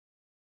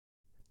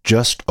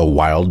just a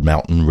wild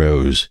mountain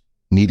rose,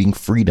 needing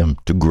freedom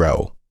to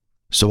grow.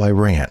 So I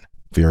ran,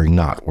 fearing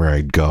not where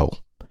I'd go.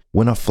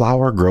 When a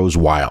flower grows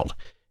wild,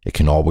 it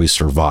can always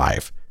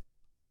survive.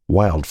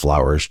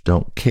 Wildflowers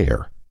don't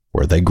care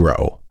where they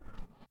grow.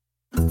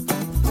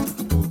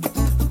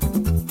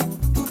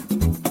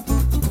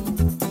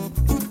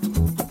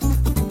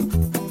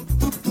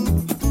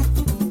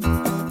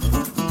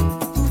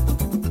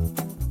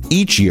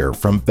 Each year,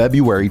 from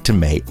February to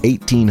May,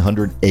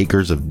 1,800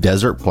 acres of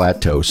desert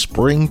plateau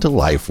spring to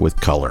life with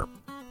color.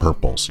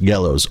 Purples,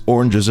 yellows,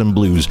 oranges, and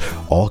blues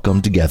all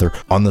come together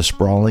on the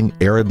sprawling,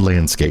 arid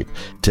landscape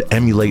to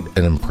emulate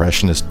an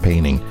impressionist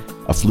painting,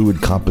 a fluid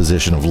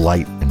composition of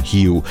light and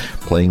hue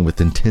playing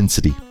with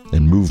intensity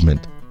and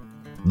movement.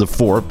 The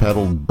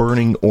four-petaled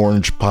burning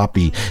orange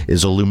poppy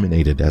is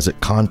illuminated as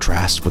it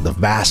contrasts with the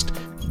vast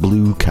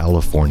blue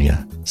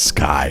California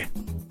sky.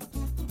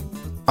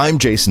 I'm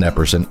Jason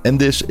Epperson, and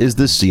this is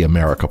the See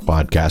America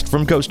podcast.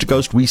 From coast to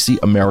coast, we see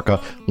America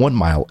 1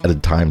 mile at a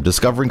time,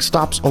 discovering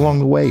stops along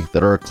the way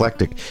that are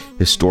eclectic,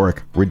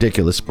 historic,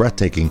 ridiculous,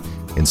 breathtaking,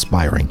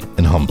 inspiring,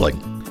 and humbling.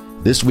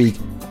 This week,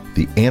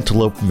 the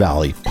Antelope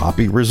Valley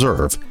Poppy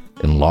Reserve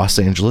in Los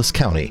Angeles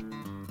County,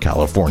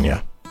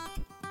 California.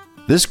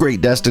 This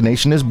great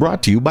destination is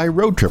brought to you by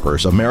Road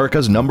Trippers,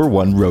 America's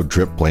 #1 road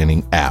trip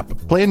planning app.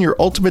 Plan your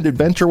ultimate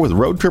adventure with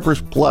Road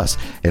Trippers Plus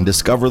and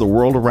discover the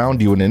world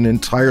around you in an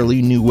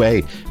entirely new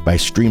way by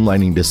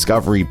streamlining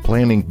discovery,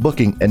 planning,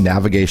 booking, and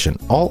navigation,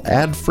 all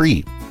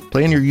ad-free.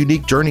 Plan your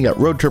unique journey at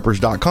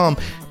roadtrippers.com,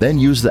 then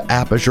use the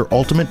app as your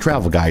ultimate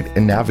travel guide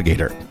and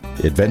navigator.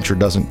 Adventure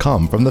doesn't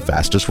come from the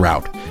fastest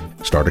route.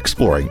 Start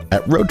exploring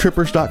at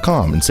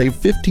roadtrippers.com and save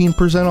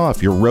 15%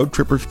 off your Road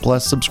Trippers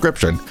Plus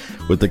subscription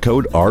with the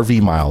code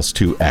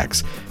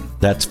RVMiles2X.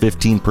 That's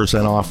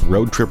 15% off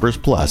Road Trippers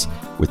Plus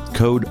with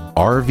code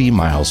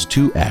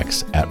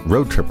RVMiles2X at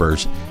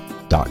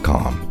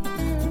roadtrippers.com.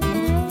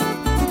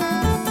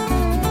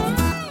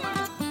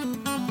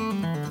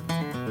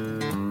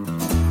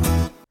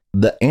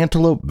 The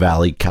Antelope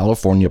Valley,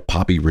 California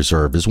Poppy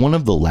Reserve is one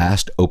of the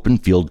last open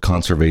field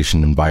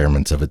conservation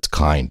environments of its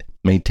kind,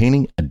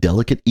 maintaining a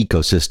delicate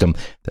ecosystem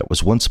that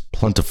was once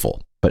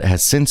plentiful but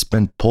has since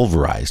been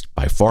pulverized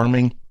by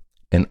farming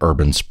and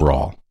urban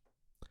sprawl.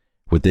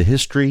 With the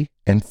history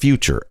and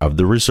future of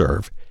the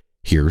reserve,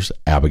 here's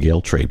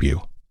Abigail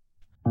Trabue.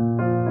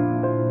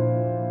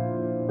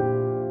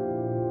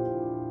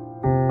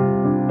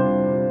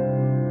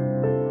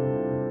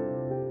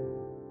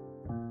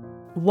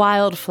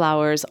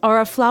 Wildflowers are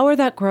a flower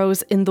that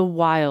grows in the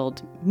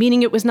wild,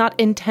 meaning it was not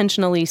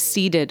intentionally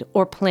seeded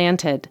or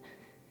planted.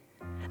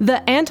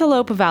 The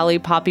Antelope Valley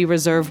Poppy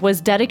Reserve was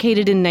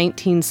dedicated in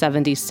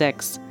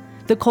 1976,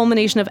 the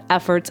culmination of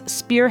efforts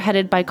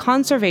spearheaded by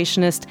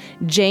conservationist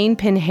Jane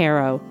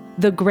Pinheiro,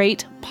 the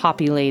Great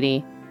Poppy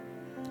Lady.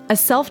 A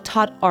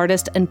self-taught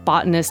artist and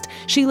botanist,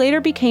 she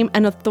later became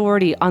an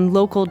authority on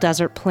local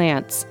desert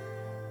plants.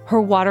 Her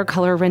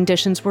watercolor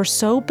renditions were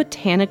so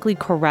botanically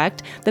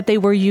correct that they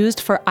were used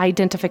for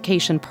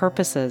identification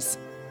purposes.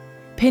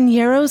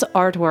 Pinheiro's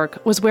artwork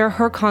was where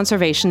her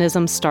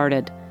conservationism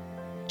started.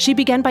 She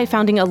began by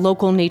founding a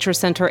local nature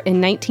center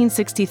in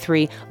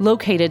 1963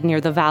 located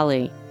near the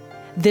valley.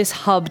 This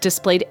hub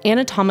displayed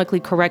anatomically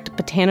correct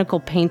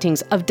botanical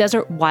paintings of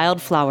desert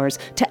wildflowers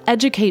to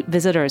educate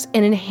visitors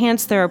and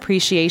enhance their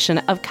appreciation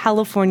of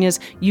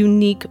California's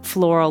unique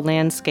floral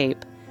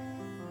landscape.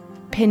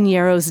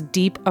 Pinheiro's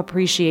deep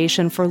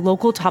appreciation for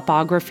local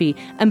topography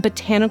and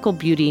botanical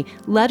beauty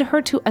led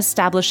her to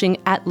establishing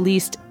at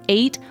least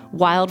 8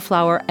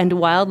 wildflower and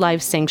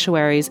wildlife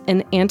sanctuaries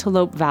in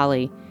Antelope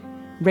Valley,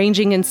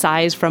 ranging in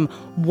size from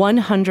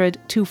 100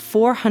 to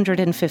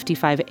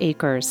 455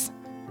 acres.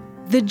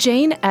 The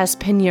Jane S.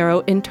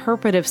 Pinheiro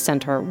Interpretive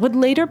Center would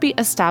later be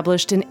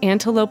established in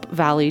Antelope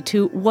Valley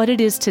to what it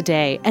is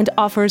today and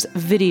offers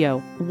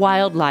video,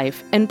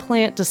 wildlife, and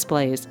plant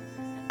displays,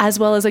 as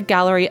well as a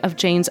gallery of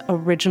Jane's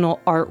original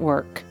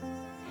artwork.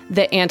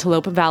 The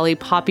Antelope Valley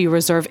Poppy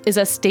Reserve is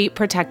a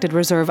state-protected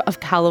reserve of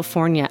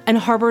California and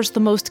harbors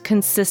the most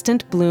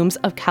consistent blooms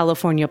of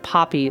California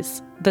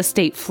poppies, the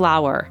state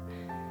flower.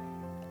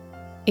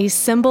 A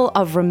symbol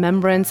of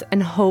remembrance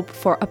and hope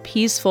for a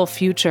peaceful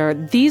future,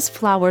 these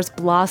flowers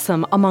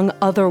blossom among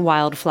other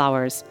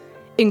wildflowers,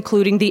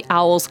 including the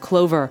owl's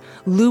clover,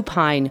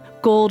 lupine,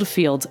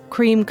 goldfields,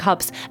 cream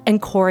cups,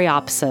 and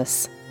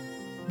coreopsis.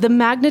 The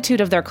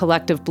magnitude of their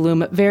collective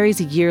bloom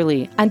varies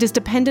yearly and is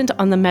dependent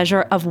on the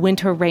measure of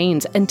winter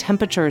rains and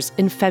temperatures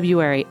in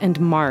February and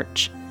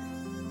March.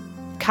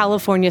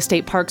 California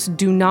state parks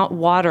do not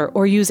water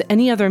or use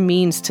any other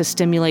means to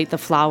stimulate the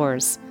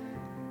flowers.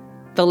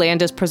 The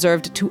land is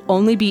preserved to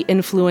only be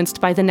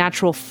influenced by the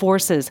natural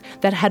forces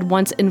that had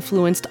once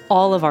influenced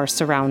all of our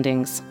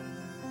surroundings.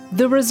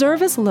 The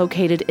reserve is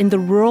located in the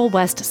rural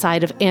west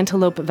side of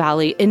Antelope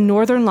Valley in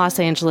northern Los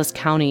Angeles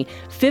County,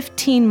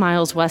 15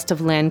 miles west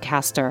of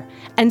Lancaster,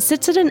 and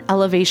sits at an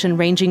elevation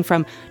ranging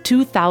from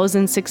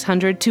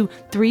 2,600 to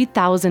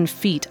 3,000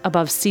 feet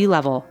above sea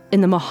level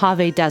in the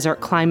Mojave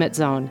Desert climate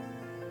zone.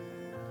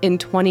 In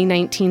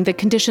 2019, the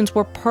conditions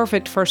were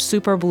perfect for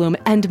super bloom,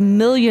 and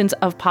millions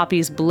of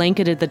poppies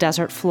blanketed the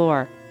desert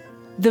floor.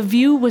 The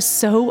view was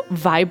so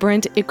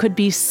vibrant it could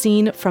be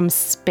seen from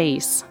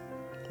space.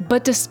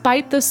 But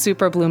despite the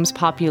super bloom's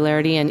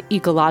popularity and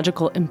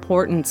ecological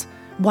importance,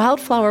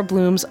 wildflower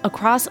blooms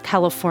across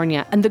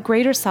California and the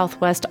greater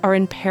Southwest are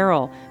in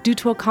peril due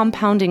to a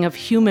compounding of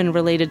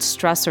human-related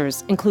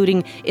stressors,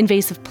 including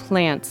invasive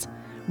plants,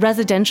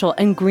 residential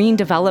and green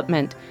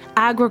development,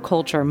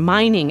 agriculture,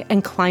 mining,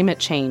 and climate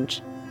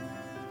change.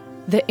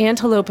 The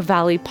Antelope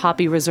Valley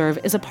Poppy Reserve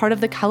is a part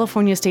of the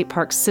California State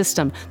Park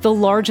system, the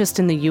largest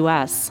in the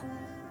U.S.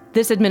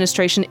 This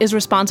administration is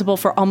responsible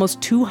for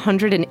almost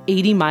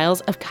 280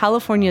 miles of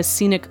California's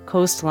scenic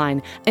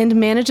coastline and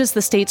manages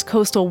the state's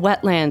coastal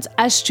wetlands,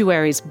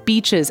 estuaries,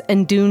 beaches,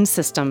 and dune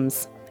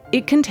systems.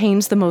 It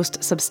contains the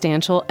most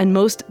substantial and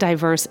most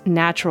diverse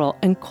natural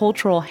and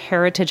cultural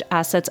heritage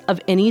assets of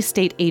any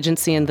state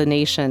agency in the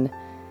nation.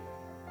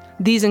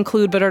 These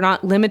include, but are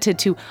not limited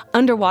to,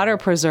 underwater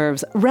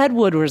preserves,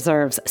 redwood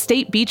reserves,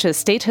 state beaches,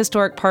 state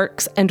historic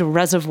parks, and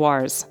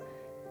reservoirs.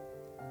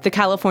 The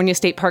California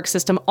State Park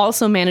System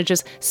also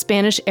manages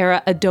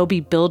Spanish-era adobe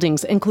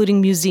buildings,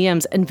 including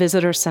museums and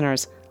visitor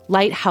centers.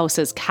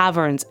 Lighthouses,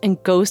 caverns,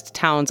 and ghost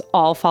towns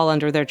all fall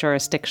under their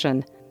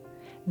jurisdiction.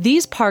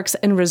 These parks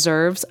and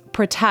reserves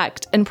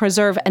protect and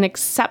preserve an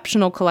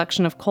exceptional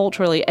collection of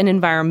culturally and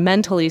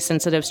environmentally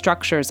sensitive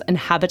structures and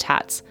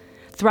habitats,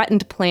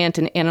 threatened plant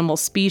and animal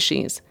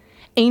species,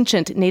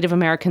 ancient Native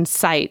American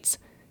sites,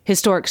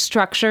 historic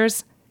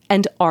structures,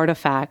 and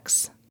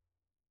artifacts.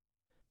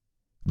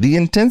 The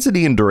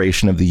intensity and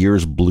duration of the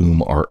year's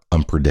bloom are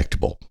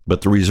unpredictable,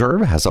 but the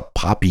reserve has a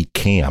poppy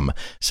cam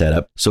set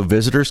up so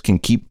visitors can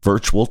keep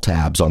virtual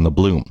tabs on the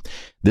bloom.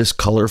 This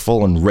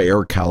colorful and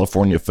rare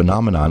California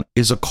phenomenon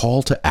is a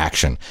call to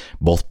action,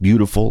 both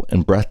beautiful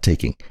and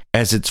breathtaking,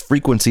 as its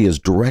frequency is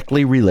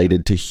directly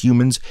related to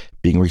humans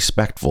being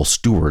respectful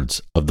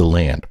stewards of the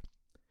land.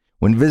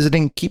 When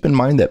visiting, keep in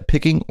mind that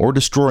picking or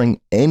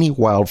destroying any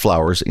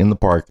wildflowers in the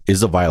park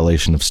is a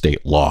violation of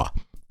state law.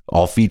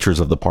 All features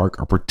of the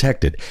park are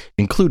protected,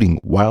 including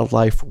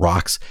wildlife,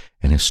 rocks,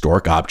 and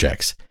historic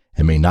objects,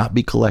 and may not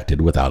be collected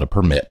without a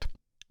permit,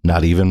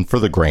 not even for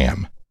the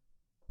gram.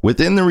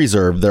 Within the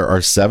reserve, there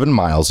are 7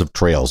 miles of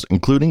trails,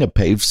 including a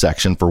paved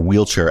section for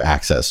wheelchair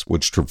access,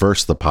 which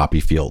traverse the poppy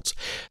fields.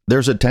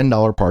 There's a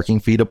 $10 parking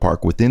fee to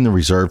park within the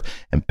reserve,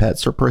 and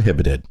pets are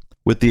prohibited,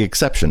 with the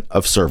exception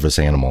of service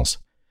animals.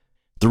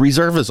 The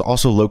reserve is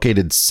also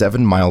located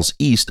 7 miles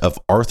east of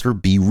Arthur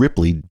B.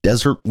 Ripley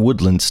Desert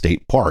Woodland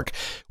State Park,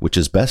 which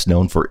is best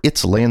known for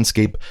its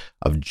landscape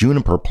of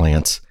juniper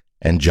plants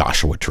and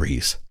Joshua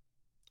trees.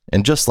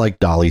 And just like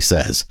Dolly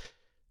says,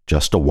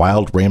 just a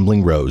wild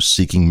rambling rose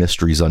seeking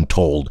mysteries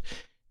untold,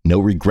 no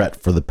regret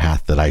for the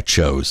path that I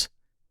chose.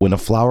 When a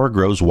flower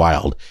grows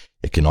wild,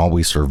 it can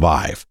always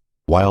survive.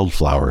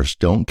 Wildflowers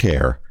don't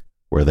care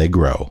where they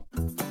grow.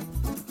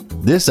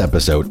 This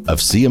episode of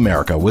See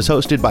America was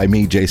hosted by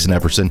me, Jason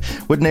Epperson,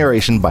 with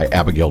narration by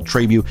Abigail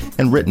Trabue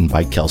and written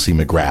by Kelsey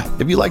McGrath.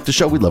 If you like the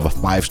show, we'd love a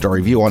 5-star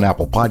review on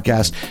Apple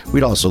Podcasts.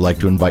 We'd also like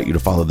to invite you to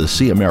follow the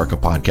See America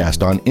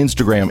podcast on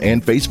Instagram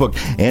and Facebook,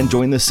 and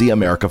join the See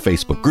America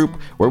Facebook group,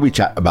 where we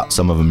chat about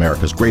some of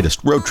America's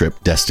greatest road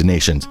trip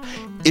destinations.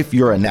 If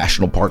you're a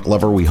national park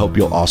lover, we hope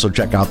you'll also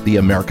check out the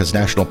America's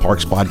National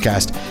Parks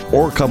podcast,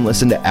 or come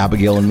listen to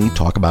Abigail and me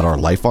talk about our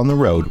life on the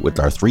road with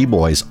our 3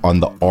 boys on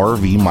the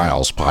RV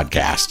Miles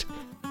podcast.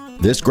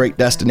 This great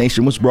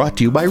destination was brought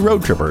to you by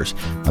Road Trippers,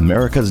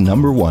 America's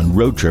 #1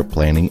 road trip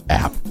planning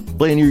app.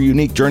 Plan your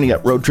unique journey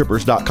at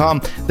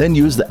roadtrippers.com, then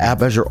use the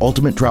app as your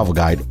ultimate travel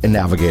guide and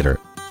navigator.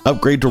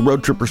 Upgrade to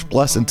Road Trippers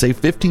Plus and save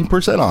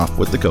 15% off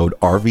with the code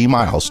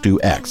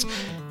RVMiles2X.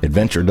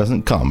 Adventure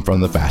doesn't come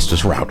from the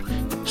fastest route.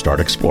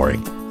 Start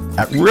exploring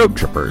at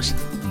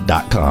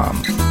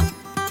roadtrippers.com.